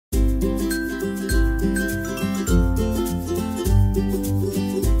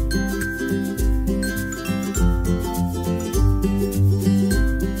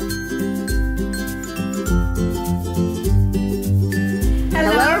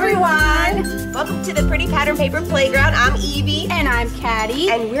Welcome to the Pretty Pattern Paper Playground. I'm Evie. And I'm Katty.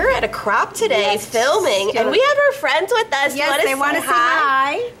 And we're at a crop today filming. And we have our friends with us. Yes, they want to say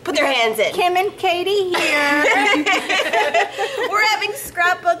hi. Put their hands in. Kim and Katie here. We're having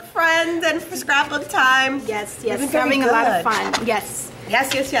scrapbook friends and scrapbook time. Yes, having a lot of fun. Yes.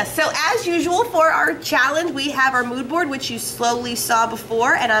 Yes. So as usual for our challenge, we have our mood board, which you slowly saw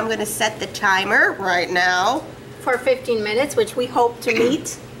before. And I'm going to set the timer right now. For 15 minutes, which we hope to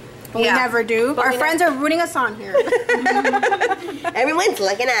meet. We never do. Our friends are rooting us on here. Everyone's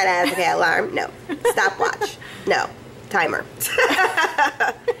looking at us. Okay, alarm. No. Stopwatch. No. Timer.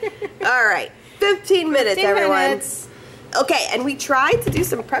 All right. 15 minutes, everyone. Okay, and we tried to do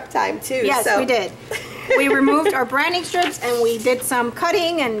some prep time, too. Yes, we did. We removed our branding strips, and we did some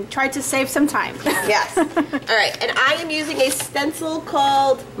cutting and tried to save some time. Yes. All right, and I am using a stencil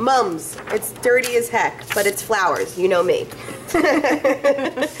called Mums. It's dirty as heck, but it's flowers. You know me.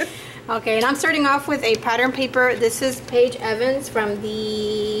 Okay, and I'm starting off with a pattern paper. This is Paige Evans from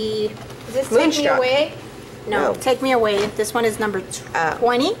the... Is this Take Me Away? No, Take Me Away. This one is number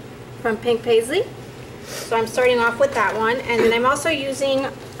 20 from Pink Paisley. So I'm starting off with that one. And then I'm also using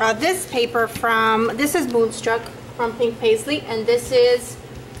this paper from... This is Moonstruck from Pink Paisley. And this is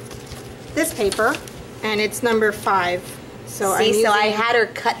this paper. And it's number 5. So I had her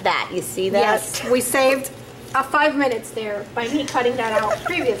cut that. You see that? Yes, we saved 5 minutes there by me cutting that out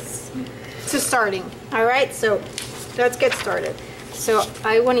previous to starting. All right, so let's get started. So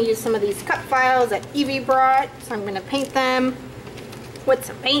I want to use some of these cut files that Evie brought. So I'm going to paint them with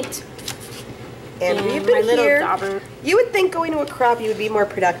some paint. And we've been here. Dauber. You would think going to a crop you would be more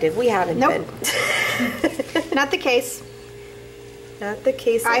productive. We haven't been. Not the case. Not the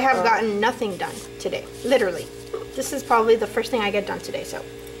case. I have gotten nothing done today. Literally. This is probably the first thing I get done today, so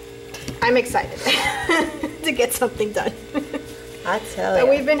I'm excited to get something done. I tell you.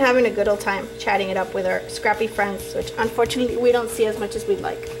 But we've been having a good old time chatting it up with our scrappy friends, which unfortunately we don't see as much as we'd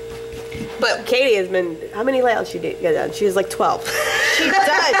like. But Katie has been, how many layouts she did get done? She was like 12. She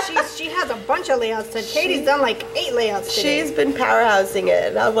does. She has a bunch of layouts done. Katie's done like 8 layouts today. She's been powerhousing it.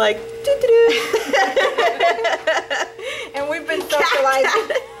 And I'm like, doo-doo-doo. And we've been socializing.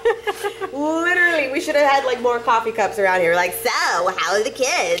 Literally, we should have had like more coffee cups around here. Like, so, how are the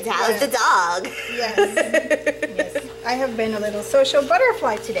kids? How's the dog? Yes. I have been a little social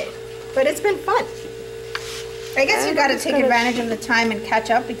butterfly today, but it's been fun. I guess you got to take advantage of the time and catch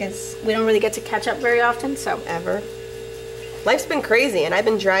up because we don't really get to catch up very often, so. Ever. Life's been crazy, and I've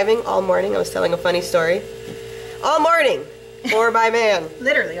been driving all morning. I was telling a funny story. All morning, 4 by man.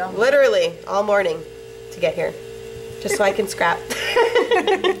 Literally all morning. Literally all morning to get here. Just so I can scrap.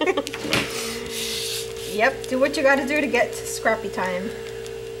 Yep, do what you got to do to get to scrappy time.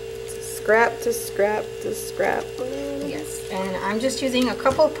 Scrap to scrap to scrap. Yes, and I'm just using a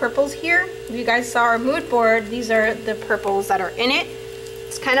couple of purples here. If you guys saw our mood board, these are the purples that are in it.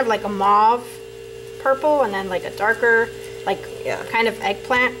 It's kind of like a mauve purple and then like a darker, like kind of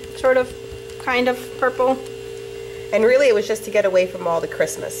eggplant sort of kind of purple. And really it was just to get away from all the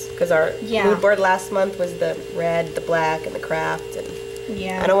Christmas because our mood board last month was the red, the black, and the craft. And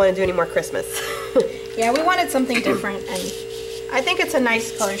I don't want to do any more Christmas. Yeah, we wanted something different, and I think it's a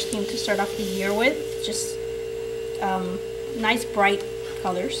nice color scheme to start off the year with. Just nice bright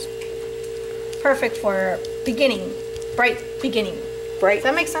colors. Perfect for beginning, bright beginning. Bright. Does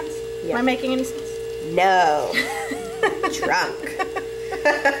that make sense? Yeah. Am I making any sense? No. Drunk.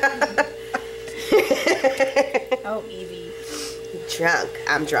 Oh, Evie. Drunk.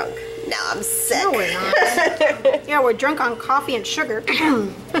 I'm drunk. No, I'm sick. No, we're not. Yeah, we're drunk on coffee and sugar.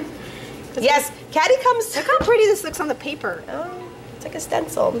 Yes, Katty comes. Look how pretty this looks on the paper. Oh, it's like a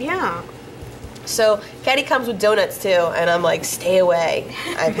stencil. Yeah. So Katty comes with donuts too, and I'm like, stay away.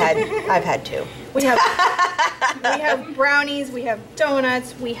 I've had 2. We have brownies, we have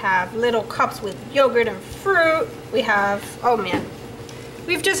donuts, we have little cups with yogurt and fruit. We have, oh man,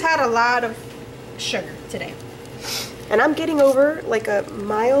 we've just had a lot of sugar today. And I'm getting over like a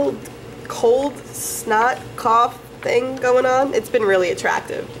mild cold snot cough thing going on. It's been really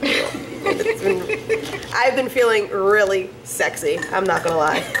attractive. I've been feeling really sexy. I'm not gonna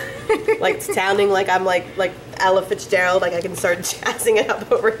lie. Like sounding like I'm like Ella Fitzgerald. Like I can start jazzing it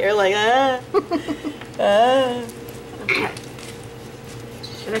up over here. Like Okay.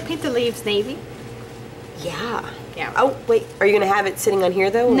 Should I paint the leaves navy? Yeah. Yeah. Oh wait, are you gonna have it sitting on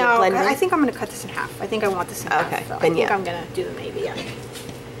here though? No, I think I'm gonna cut this in half. I think I want this in half. Okay. So then I think I'm gonna do the navy. Yeah.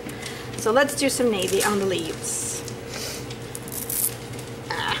 So let's do some navy on the leaves.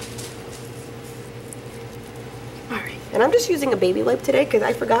 All right. And I'm just using a baby wipe today because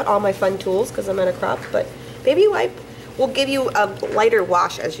I forgot all my fun tools because I'm at a crop. But baby wipe will give you a lighter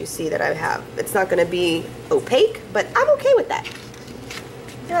wash, as you see that I have. It's not going to be opaque, but I'm okay with that.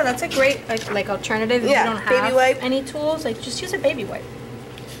 Yeah, that's a great like alternative if you don't have baby wipe. Any tools. Like just use a baby wipe.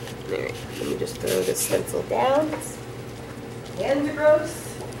 All right, let me just throw this stencil down. Hands are gross.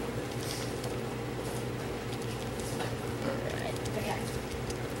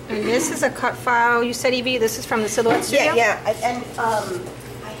 And this is a cut file. You said, Evie, this is from the Silhouette Studio? Yeah. And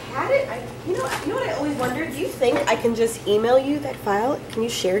I had it. You know what I always wonder? Do you think I can just email you that file? Can you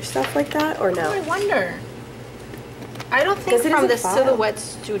share stuff like that or no? Oh, I wonder. I don't think from the Silhouette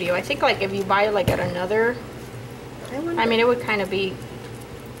Studio. I think like if you buy it like at another, I mean, it would kind of be,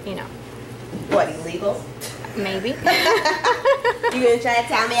 you know. What, illegal? Maybe. You gonna try to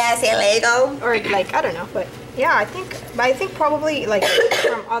tell me I say illegal? Or like, I don't know, but yeah, I think probably like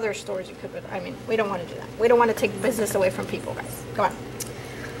from other stores you could, but I mean, we don't want to do that. We don't want to take business away from people, guys. Come on.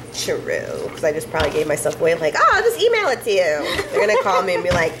 True, because I just probably gave myself away like, oh, I'll just email it to you. They're gonna call me and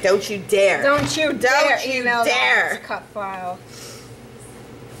be like, don't you dare. Don't you dare email that cut file.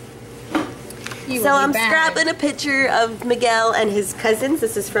 So I'm scrapping a picture of Miguel and his cousins.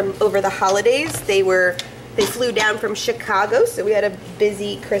 This is from over the holidays. They flew down from Chicago, so we had a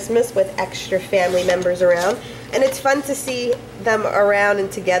busy Christmas with extra family members around. And it's fun to see them around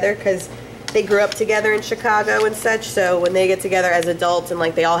and together because they grew up together in Chicago and such. So when they get together as adults and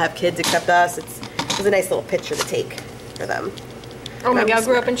like they all have kids except us, it was a nice little picture to take for them. Oh, Miguel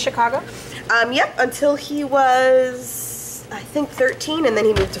grew up in Chicago? Yep, until he was, I think, 13, and then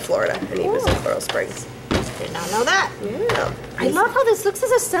he moved to Florida, and he was in Coral Springs. Did not know that. Yeah. I love how this looks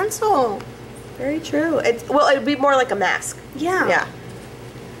as a stencil. Very true. Well, it'd be more like a mask. Yeah. Yeah.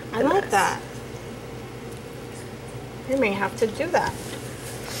 I like that. We may have to do that.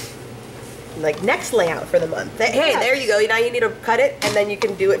 Like next layout for the month. Hey, there you go. Now you need to cut it, and then you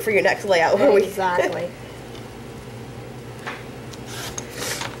can do it for your next layout. Exactly.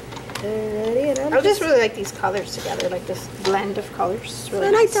 I just really like these colors together, like this blend of colors. Really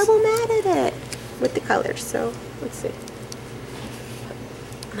and nice. I double matted it with the colors, so let's see.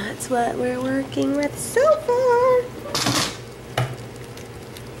 That's what we're working with so far.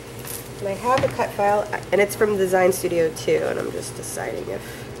 And I have a cut file, and it's from Design Studio too, and I'm just deciding if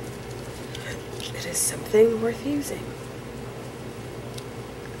it is something worth using.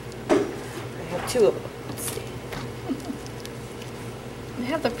 I have two of them. Let's see. They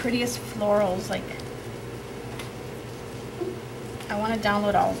have the prettiest florals, like, I want to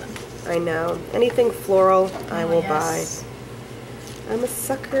download all of them. I know. Anything floral, I will buy. I'm a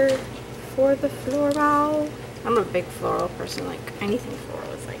sucker for the floral. I'm a big floral person, like, anything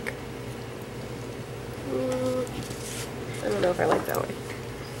floral is like... I don't know if I like that one.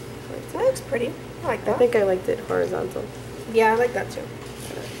 That looks pretty. I like that. I think I liked it horizontal. Yeah, I like that too.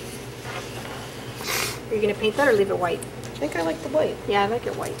 Are you going to paint that or leave it white? I think I like the white. Yeah, I like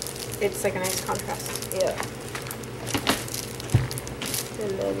it white. It's like a nice contrast. Yeah.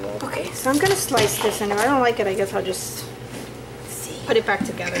 And then okay, so I'm going to slice this, and if I don't like it, I guess I'll just put it back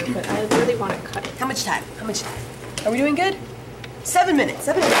together, but I really want to cut it. How much time? How much time? Are we doing good? 7 minutes.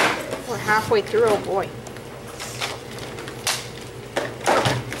 7 minutes. We're halfway through, oh boy.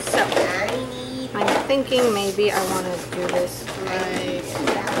 So, I'm thinking maybe I want to do this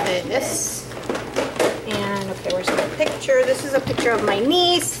like this. And, okay, where's the picture? This is a picture of my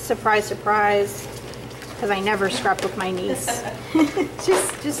niece. Surprise, surprise. Because I never scrap with my niece.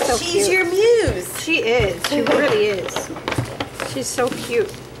 just so cute. She's your muse. She is. She really is. She's so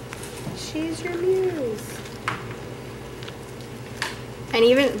cute. She's your muse. And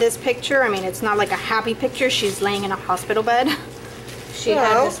even this picture, I mean, it's not like a happy picture. She's laying in a hospital bed. She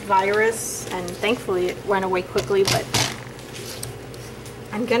had this virus, and thankfully it went away quickly, but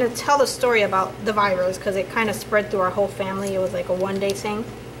I'm going to tell the story about the virus because it kind of spread through our whole family. It was like a one-day thing.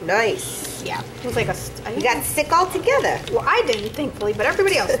 Nice. Yeah. It was like a... You got sick all together. Well, I didn't, thankfully, but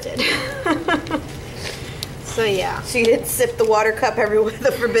everybody else did. So, yeah. She didn't sip the water cup everywhere,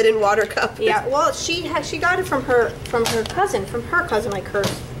 the forbidden water cup. Yeah, well, she got it from her cousin, like her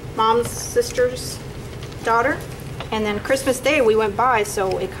mom's sister's daughter. And then Christmas Day we went by,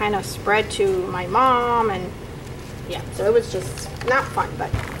 so it kind of spread to my mom, and yeah, so it was just not fun,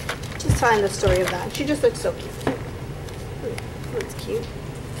 but just telling the story of that. She just looks so cute. That's cute.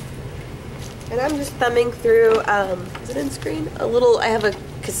 And I'm just thumbing through, is it in screen? I have a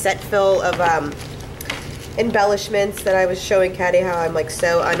cassette fill of embellishments that I was showing Katty how I'm like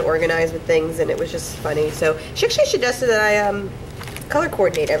so unorganized with things, and it was just funny. So she actually suggested that color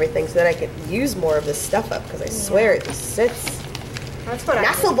coordinate everything so that I could use more of this stuff up, because I swear it just sits. That's what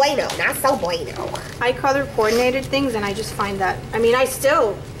Not so bueno, not so bueno. I color coordinated things, and I just find that, I mean, I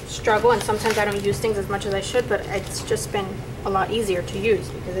still struggle, and sometimes I don't use things as much as I should, but it's just been a lot easier to use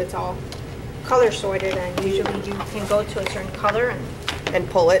because it's all color sorted, and usually you can go to a certain color and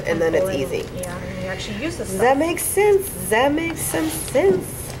pull it, and then it's easy. Yeah, and you actually use the stuff. That makes sense. That makes some sense.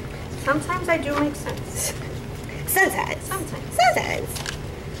 Sometimes I do make sense. Sometimes. Sometimes.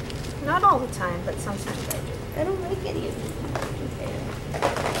 Not all the time, but sometimes I do. I don't like any of these.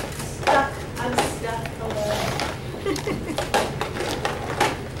 Stuck. I'm stuck. Hello.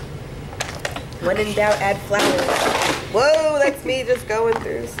 When in doubt, add flour. Whoa, that's me just going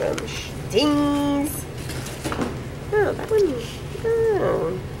through some stings. Oh, that one.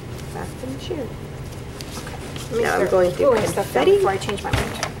 Oh, fast and cheer. Okay. Now I'm going through confetti before I change my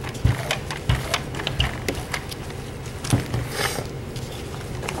mind.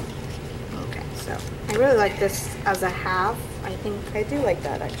 Okay, so I really like this as a half. I think I do like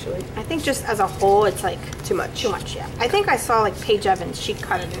that actually. I think just as a whole, it's like too much. Too much, yeah. I think I saw like Paige Evans. She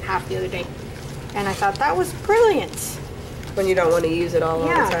cut it in half the other day, and I thought that was brilliant. When you don't want to use it all the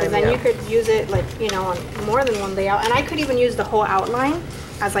time. Yeah, because then you could use it like, you know, on more than one layout. And I could even use the whole outline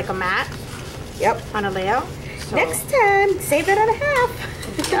as like a mat. Yep. On a layout. So. Next time, save it on a half.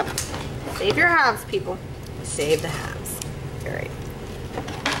 Yep. Save your halves, people. Save the halves. All right.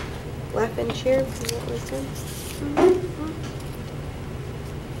 Laugh and cheer. What was it?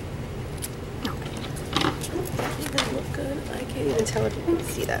 Doesn't look good. I can't even tell if you can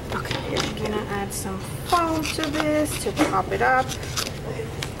see that. Okay, I'm gonna add some foam to this to pop it up.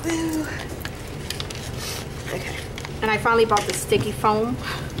 Glue. Okay. And I finally bought the sticky foam.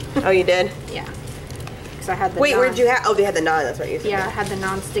 Oh, you did? Yeah. Because I had the Wait, where'd you have? Oh, they had the non. That's what you said. Yeah, I had the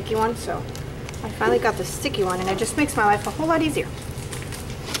non-sticky one, so I finally got the sticky one, and it just makes my life a whole lot easier.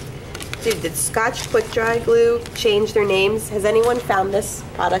 Dude, did Scotch Quick Dry Glue change their names? Has anyone found this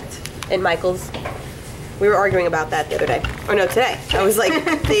product in Michael's? We were arguing about that the other day. Or no, today. I was like,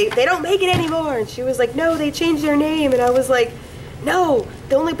 they don't make it anymore. And she was like, no, they changed their name. And I was like, no,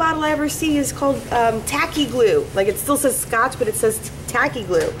 the only bottle I ever see is called Tacky Glue. Like, it still says Scotch, but it says Tacky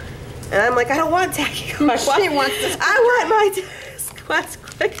Glue. And I'm like, I don't want Tacky Glue. I want my Scotch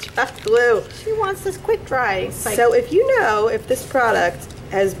Quick Dry Glue. She wants this Quick Dry. Like, so if you know if this product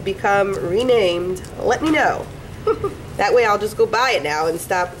has become renamed, let me know. That way I'll just go buy it now and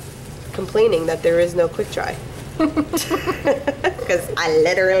stop complaining that there is no Quick Dry. Because I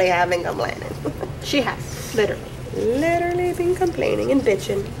literally have been complaining. She has, literally. Literally been complaining and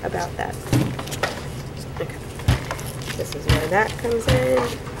bitching about that. Okay. This is where that comes in.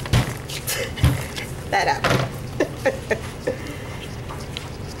 That up.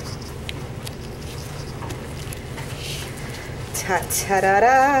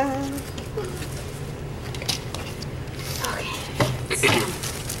 Ta-ta-da-da. Okay.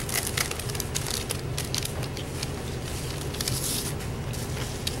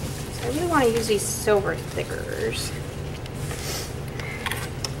 I really want to use these silver stickers.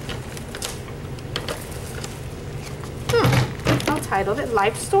 I'll title it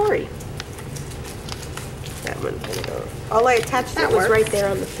Life Story. That one's gonna go. All I attached that was right there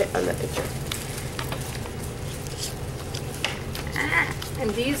on the picture. And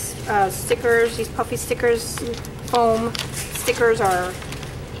these stickers, these puffy stickers, foam stickers are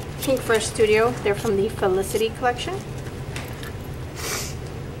Pink Fresh Studio. They're from the Felicity collection.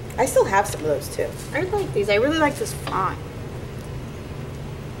 I still have some of those too. I like these. I really like this font.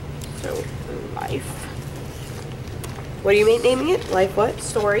 So, Life. What are you naming it? Life what?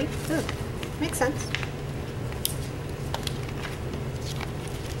 Story. Oh, makes sense.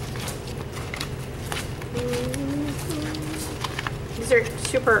 These are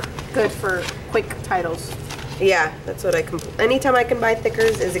super good for quick titles. Yeah, that's what anytime I can buy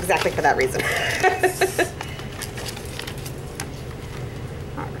thickers is exactly for that reason.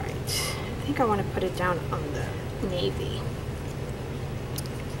 Alright. I think I want to put it down on the navy.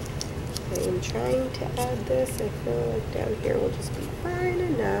 I am trying to add this. I feel like down here will just be fine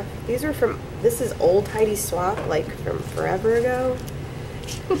enough. These are from, this is old Heidi Swap, like from forever ago.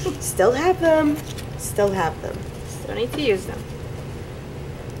 Still have them. Still have them. Still need to use them.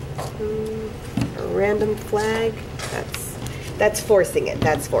 A random flag. That's forcing it.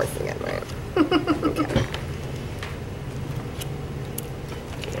 That's forcing it, right? Okay.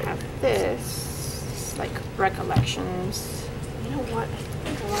 I have this, like recollections. You know what? I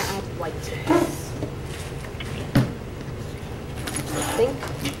think I want to add white to this. I think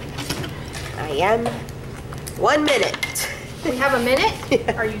I am 1 minute. We have a minute?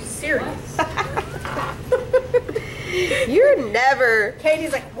 Yeah. Are you serious? You're never.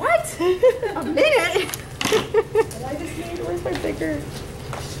 Katie's like, what? A minute? And I just need, where's my bigger?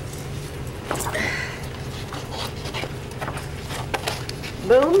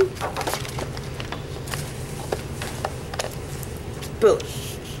 Boom. Boom.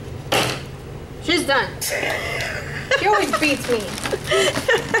 She's done. She always beats me.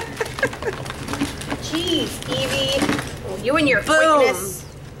 Jeez, Evie. Oh, you and your quickness.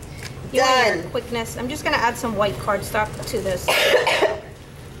 You and your quickness. I'm just gonna add some white cardstock to this.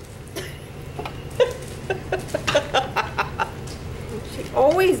 She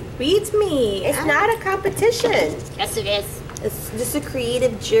always beats me. It's not a competition. Yes, it is. It's just a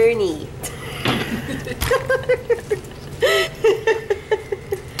creative journey.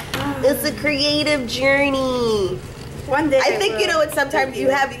 It's a creative journey. One day. I think you know what. Sometimes you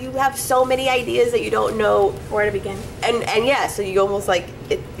have so many ideas that you don't know where to begin. And yeah, so you almost like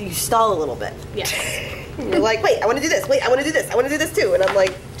you stall a little bit. Yeah. You're like, wait, I want to do this. Wait, I want to do this. I want to do this too. And I'm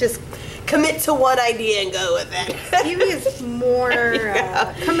like, just commit to one idea and go with it. Evie is more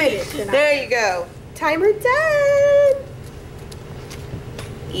committed than I am. There you go. Timer done.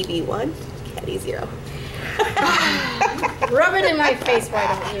 Evie 1, Katty 0. Rub it in my face, why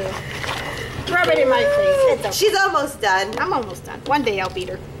don't you? Rub it in my face. It's okay. She's almost done. I'm almost done. One day I'll beat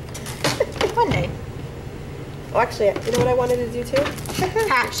her. One day. Oh, actually, you know what I wanted to do too?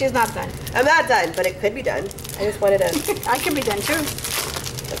 Ha, she's not done. I'm not done, but it could be done. I just wanted to. I could be done too.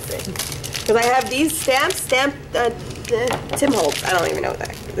 Let's see. Because I have these stamps, Tim Holtz. I don't even know what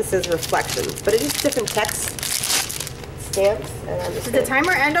that. This is reflections, but it is different text stamps. And I'm just Did the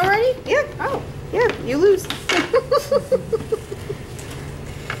timer end already? Yeah. Oh. Yeah, you lose.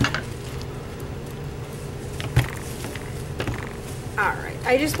 Alright,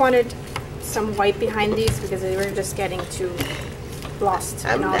 I just wanted some white behind these because they were just getting too lost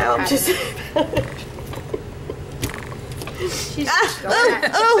in all the patterns. She's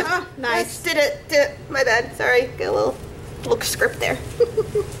oh, nice. Did it. My bad. Sorry. Got a little script there.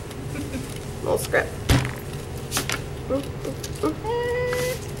 Little script.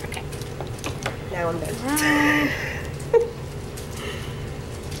 Okay. Now I'm done.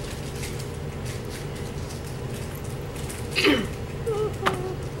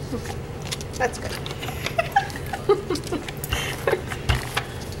 Okay. That's good.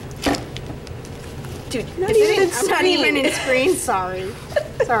 Dude, I'm not even in screen. Sorry.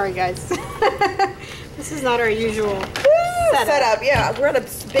 Sorry, guys. This is not our usual setup. Yeah, we're on a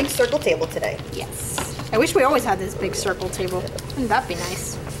big circle table today. Yes. I wish we always had this big circle table. Wouldn't that be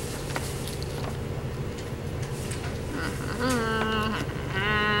nice?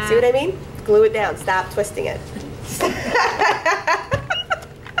 See what I mean? Glue it down. Stop twisting it.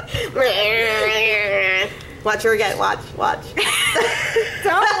 Watch her again. Watch.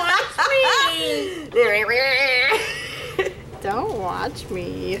 Don't watch me. Don't watch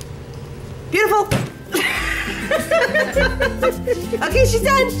me. Beautiful. Okay, she's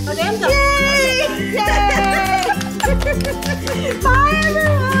done. Okay, I'm done. Yay! Yay! Bye,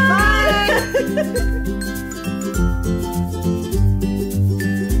 everyone. Bye.